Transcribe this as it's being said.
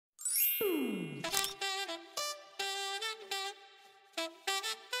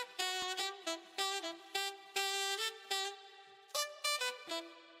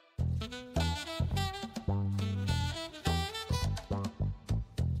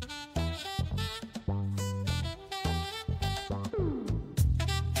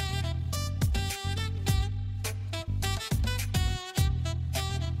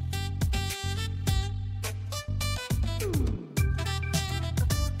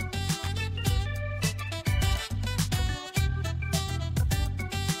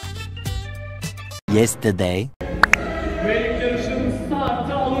yesterday. Ve yarışın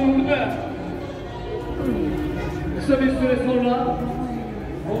startı alındı. Kısa bir süre sonra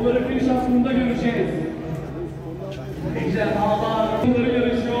onları finish hattında göreceğiz. Ejderhalar bunları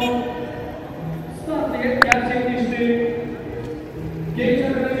yarışıyor. Start gerçekleşti.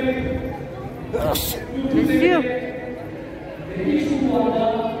 Gençler'de Kesiyor. ilk kulvarda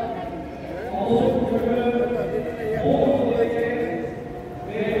Ağustos bölümü 10 ve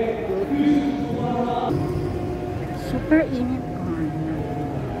 3 kulvarda Super init.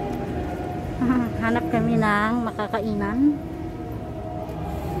 Hanap kami ng makakainan.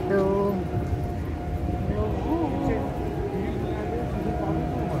 So,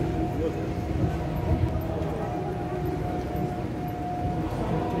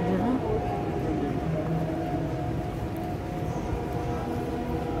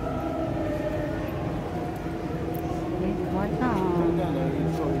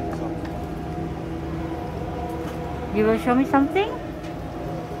 you will show me something?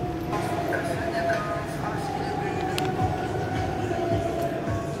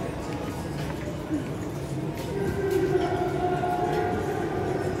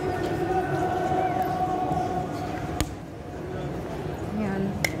 Yan.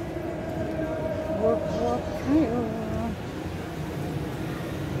 Walk tayo.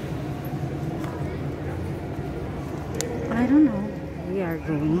 I don't know. We are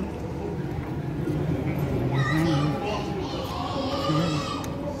going.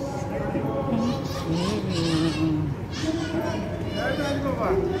 Nereden baba?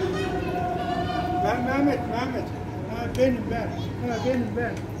 Ben Mehmet. Ha, benim ben. Ha, benim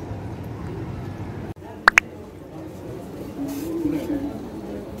ben.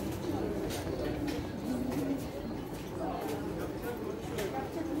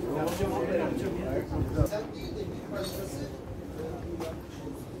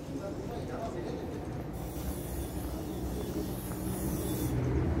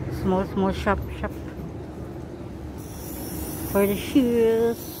 Small shop for the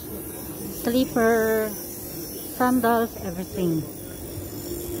shoes, slipper, sandals, everything.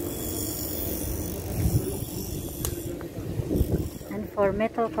 And for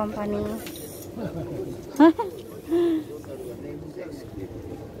metal company,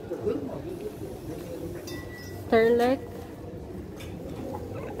 Turlek.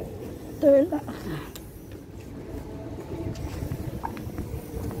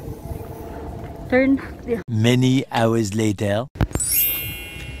 Many hours later.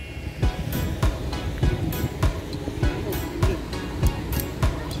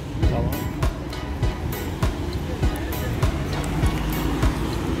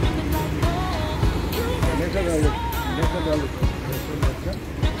 Ne kadarlık?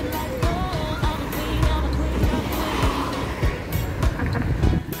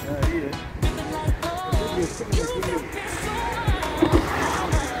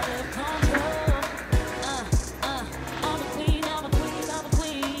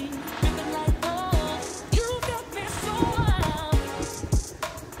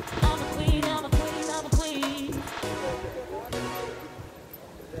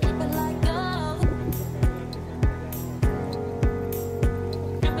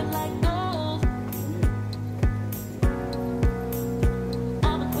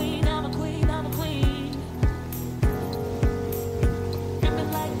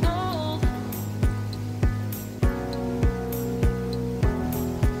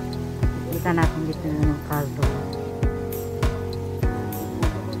 Kita natin dito ng kaldo.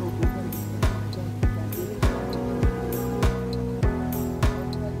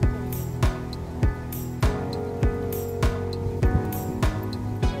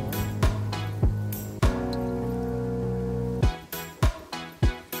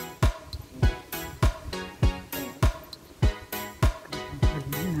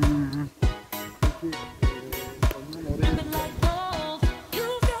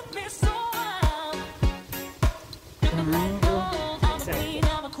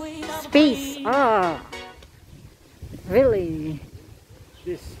 Space. Ah, really?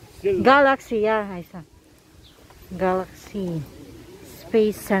 This silver. Galaxy, yeah, I saw. Galaxy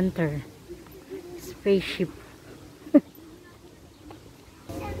Space Center. Spaceship.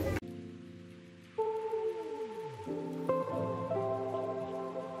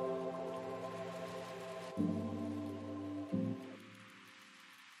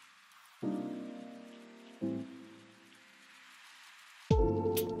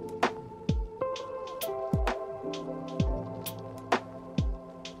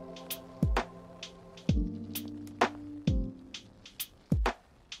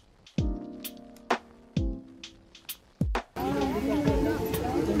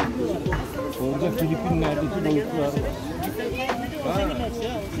 Filipinler'deki balıklar var.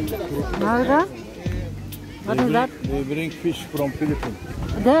 Nerede? What is that? They bring fish from Philippines.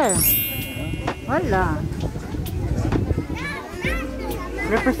 There. Wala.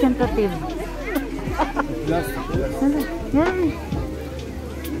 Representative. Plastic. Yeah.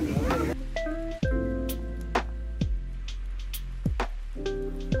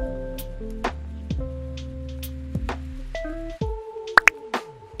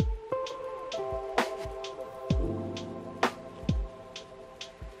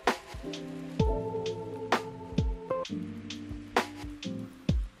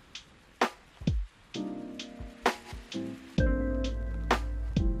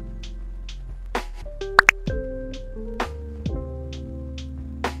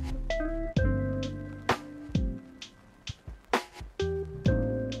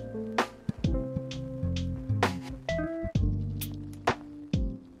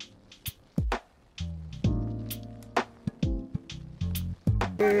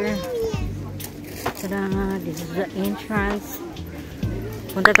 Tada! This is the entrance.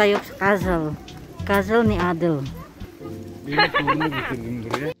 Punta tayo sa castle. Castle ni Adel. Benim turunu bitirdim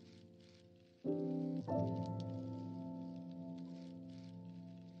buraya.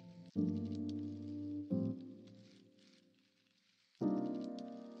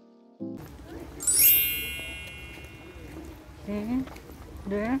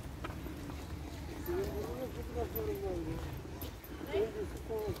 There.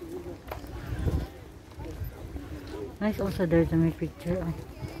 Nice also there to make picture.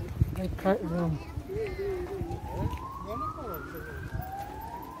 I cut them.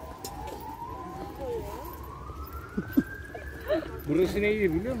 Burası ne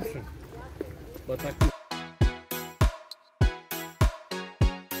iyi biliyor musun? Bataklık.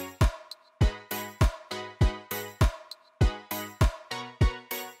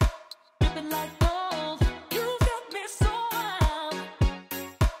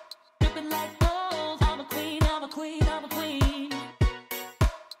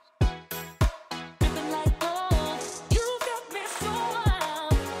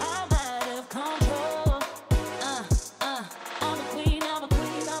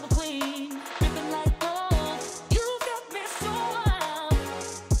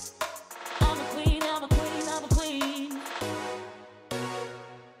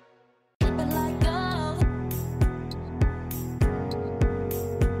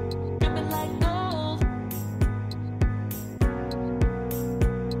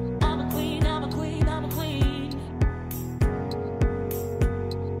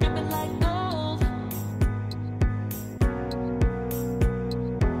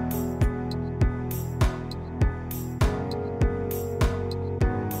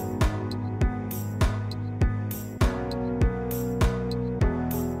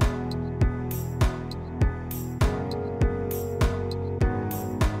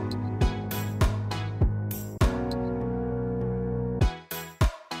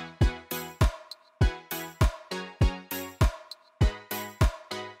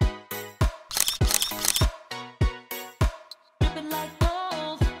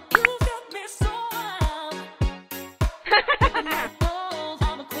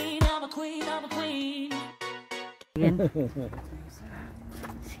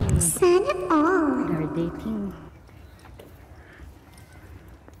 Sana all. They're dating.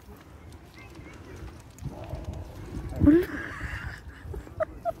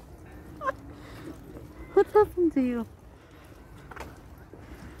 What happened to you?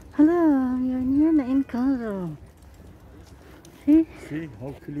 Hello, you're near the encounter. See? See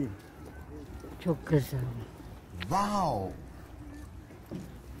how clean. Çok güzel. Wow!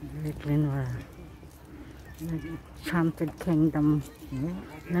 Very clean world. Enchanted Kingdom.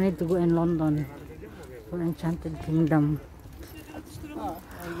 I need to go in London for Enchanted Kingdom.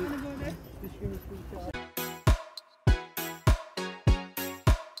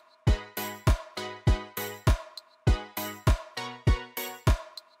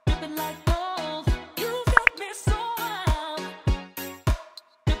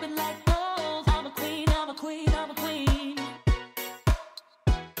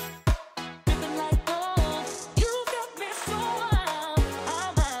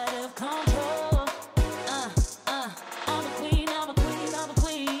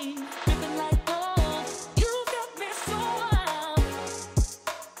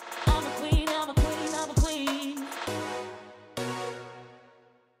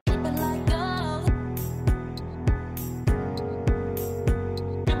 Like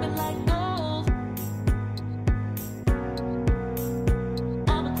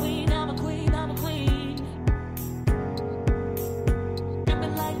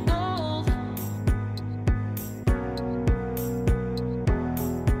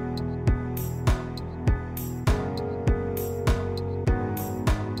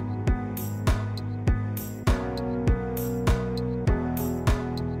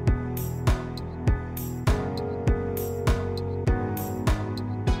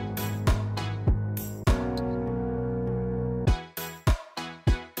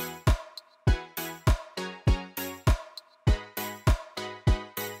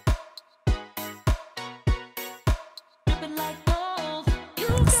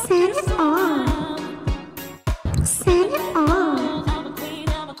Set it on. Set it on.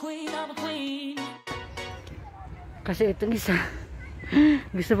 Kasi itong isa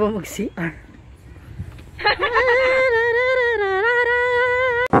gusto pa mag-CR.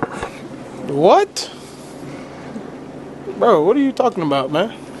 What? Bro, what are you talking about,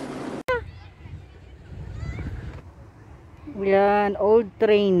 man? Yan, old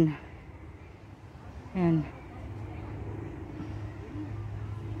train. Yan.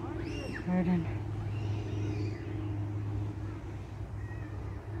 Pardon.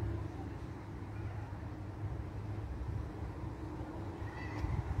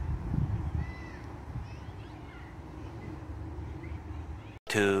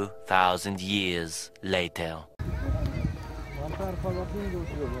 $2,000 years later.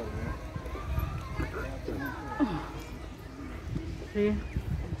 See?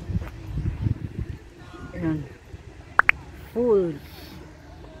 Ayan. Fools.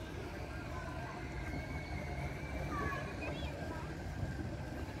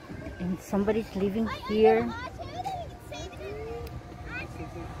 And somebody's living here.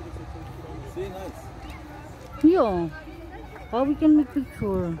 Yeah. How we can make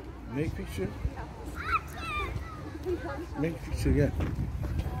picture? Make picture. Make picture, yeah.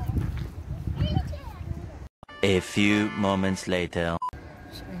 A few moments later.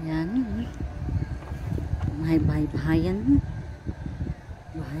 So, ayan. May bahay-bahayan.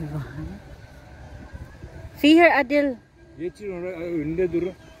 Bahay-bahayan. See here, Adil. Geçin oraya, önünde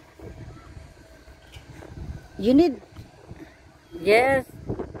durun. You need... Yes.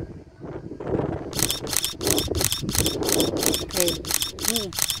 Okay.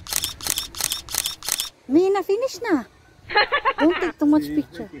 Me na finish na. Don't take too much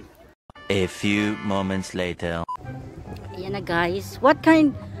picture. A few moments later. Ayan na guys. What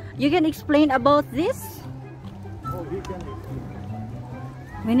kind... You can explain about this?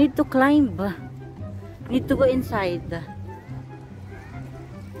 We need to climb. We need to go inside.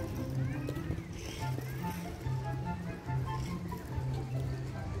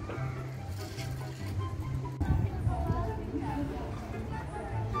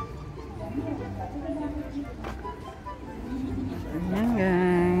 Ayan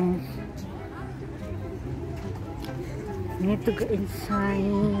guys. We need to go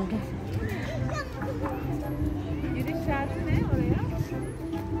inside. Giriş şartı ne oraya?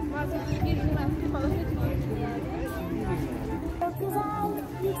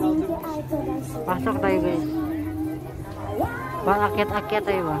 Pasok tayo guys. Paakyat-akyat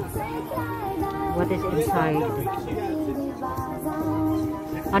tayo ba? What is inside?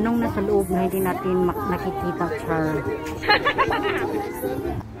 Anong nasa loob na hindi natin nakikita, Char?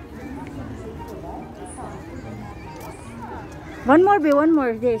 One more, be one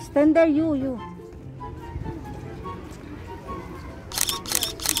more. There, stand there, you.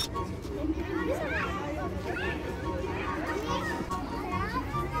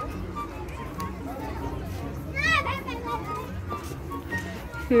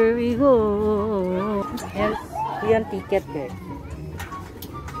 Here we go. Yan ticket guys.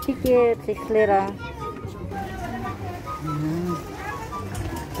 Ticket, 6 lira.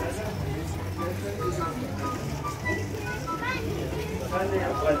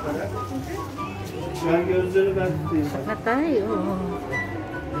 Na tayo.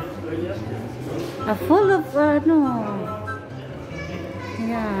 Full of ano.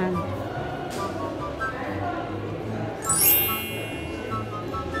 Yan.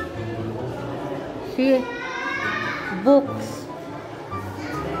 See, books.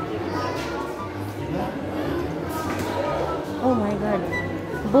 Oh my God,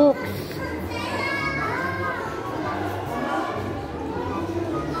 books.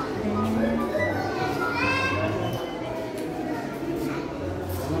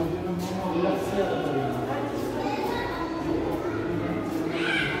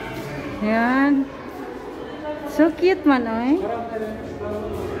 Yan. So cute man, oy.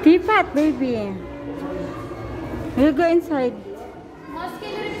 Teapot, baby. We'll go inside.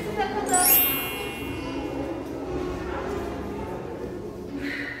 Maskelerimizi takalım.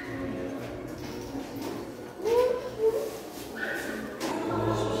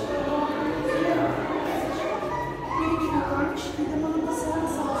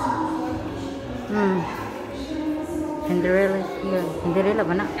 Cinderella's here. Cinderella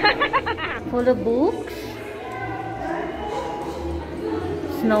ba na? Full of books.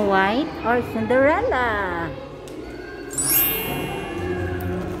 Snow White or Cinderella?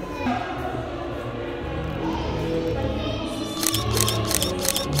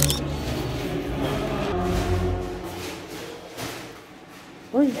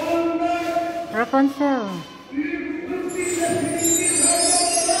 Uy, Rapunzel.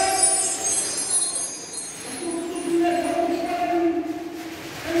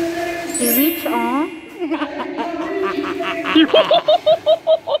 Si Witch, oh.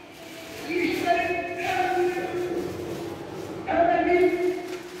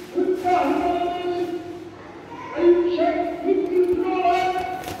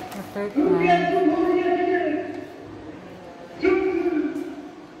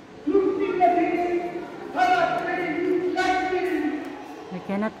 We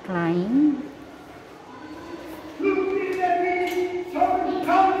cannot climb.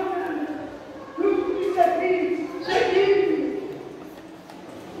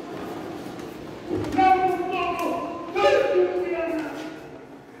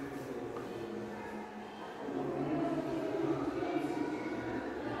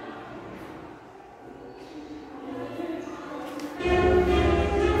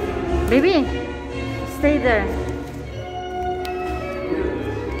 Baby, stay there.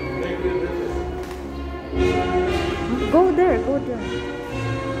 Go there, go there.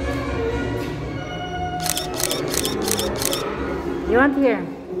 You want here?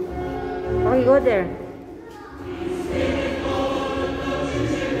 Okay, go there.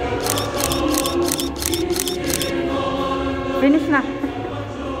 Finish na.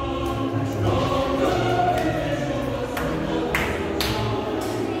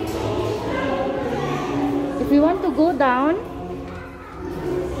 If you want to go down,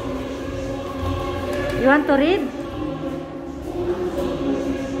 you want to read?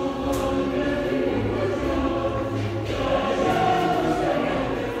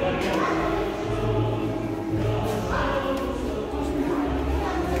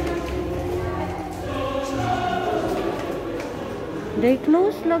 They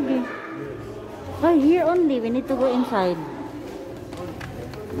close lagi. Oh, here only. We need to go inside.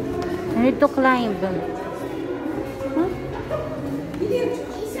 We need to climb. Huh?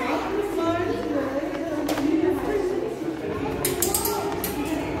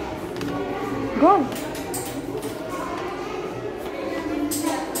 Go.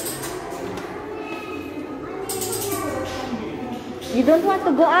 You don't want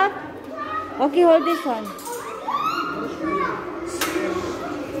to go up? Okay, hold this one.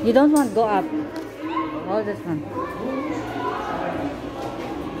 You don't want to go up. Hold this one.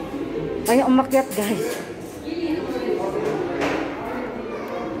 Ayaw umakyat, guys.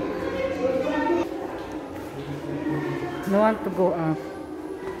 No want to go up.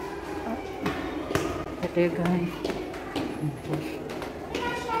 Okay, guys.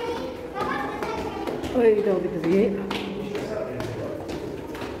 Oh, ito, because yeah.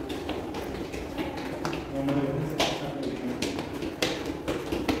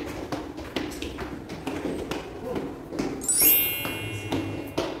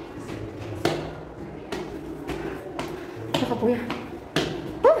 Kuya.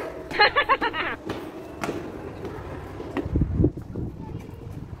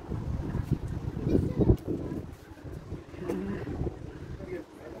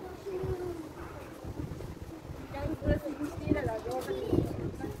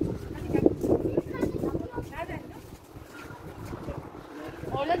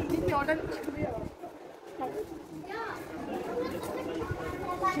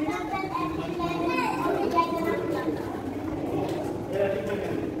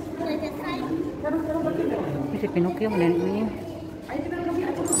 Si Pinocchio, manan niya.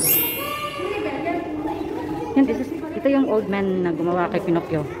 Yan, ito yung old man na gumawa kay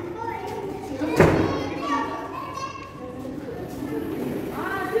Pinocchio.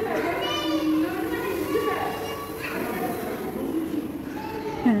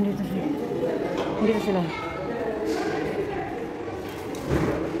 Yan, nandito sila. Nandito sila.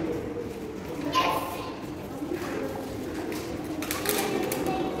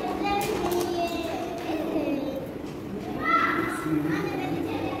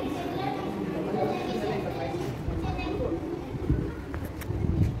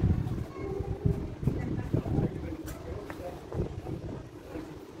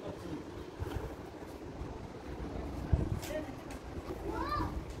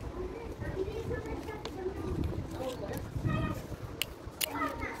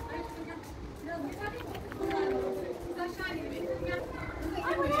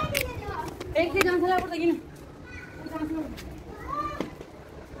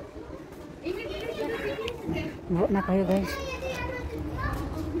 Bawa na kayo, guys.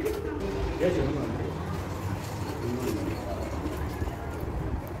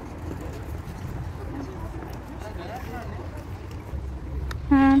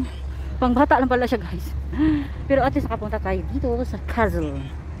 Pangbata lang pala siya, guys. Pero at least nakapunta tayo dito sa castle.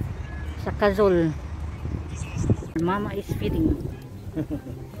 Sa castle. Mama is feeding.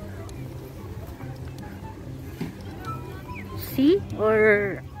 See?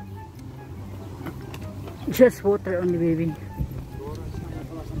 Or Just water only, baby.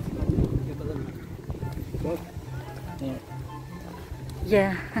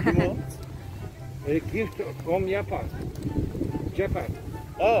 Yeah. Gift from Japan. Japan.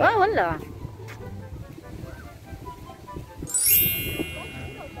 Oh, wala.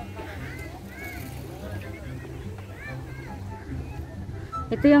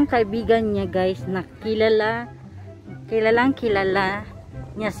 Ito yung kaibigan niya, guys, na kilalang kilala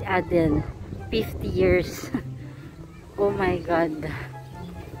niya si Adel. 50 years. Oh my God.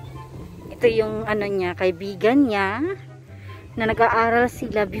 Ito yung ano niya, kaibigan niya na nag-aaral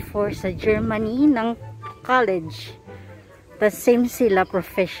sila before sa Germany ng college. The same sila,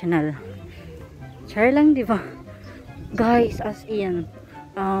 professional. Char lang, di ba? Guys, as in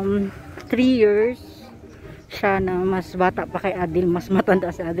 3 years siya na mas bata pa kay Adil, mas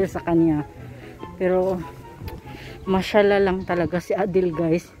matanda si Adil sa kanya. Pero masyala lang talaga si Adil,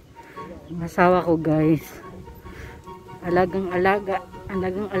 guys. Asawa ko, guys. Alagang alaga,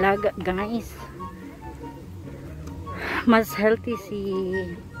 guys. Mas healthy si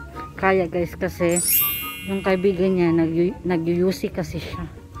Kaya, guys, kasi yung kaibigan niya nag-UC kasi siya.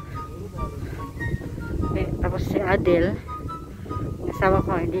 Tapos si Adil, asawa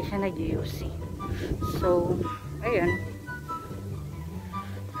ko, hindi siya nag-UC. So, ayun.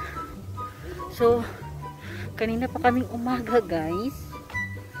 So, kanina pa kaming umaga, guys.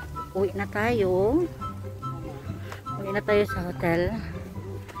 Uwi na tayo sa hotel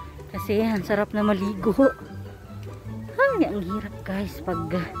kasi ang sarap na maligo. Ay, ang hirap, guys, pag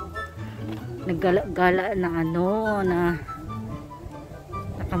naggala-gala na na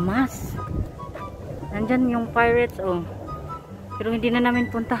nakamas. Nandyan yung pirates, oh, pero hindi na namin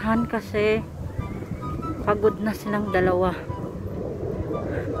puntahan kasi pagod na silang dalawa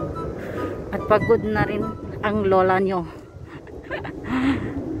at pagod na rin ang lola nyo.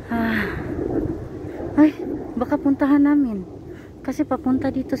 Ay, baka puntahan namin kasi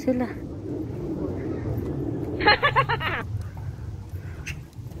papunta dito sila.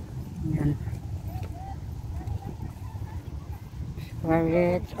 Yan.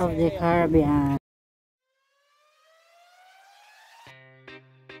 Pirates of the Caribbean.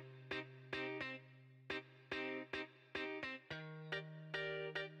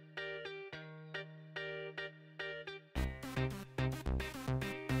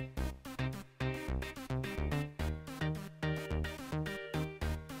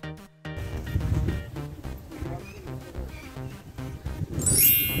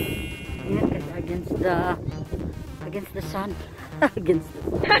 Yan, kasi against the sun. Against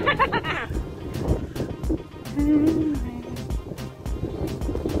the sun.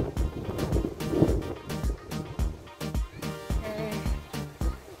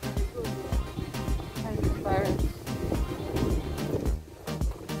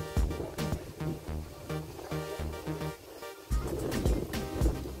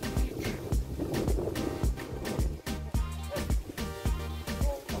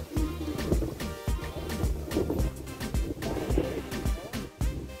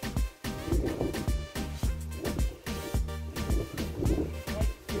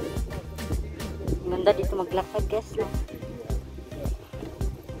 Ganda dito maglakad, guys, no?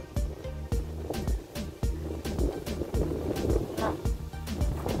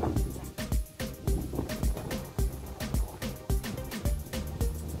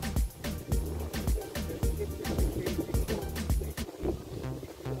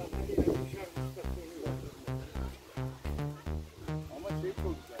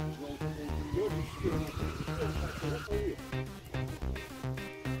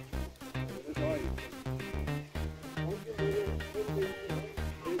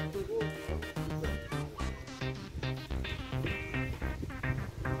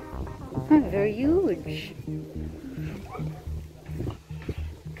 They're huge.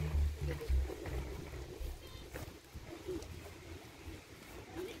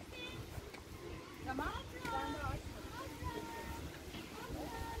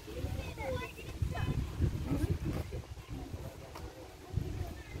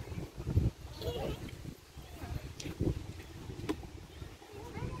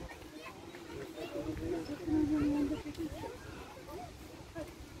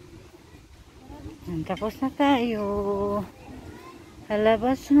 Tapos na tayo.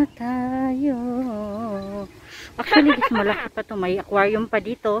 Halabas na tayo. Actually, guys, malaki pa to. May aquarium pa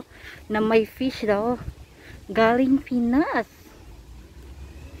dito na may fish daw. Galing Pinas.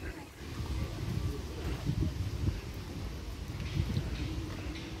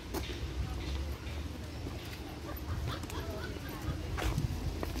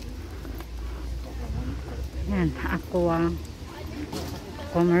 Yan,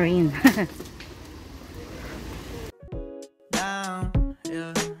 aquamarine.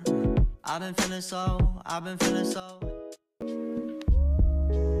 I've been feeling so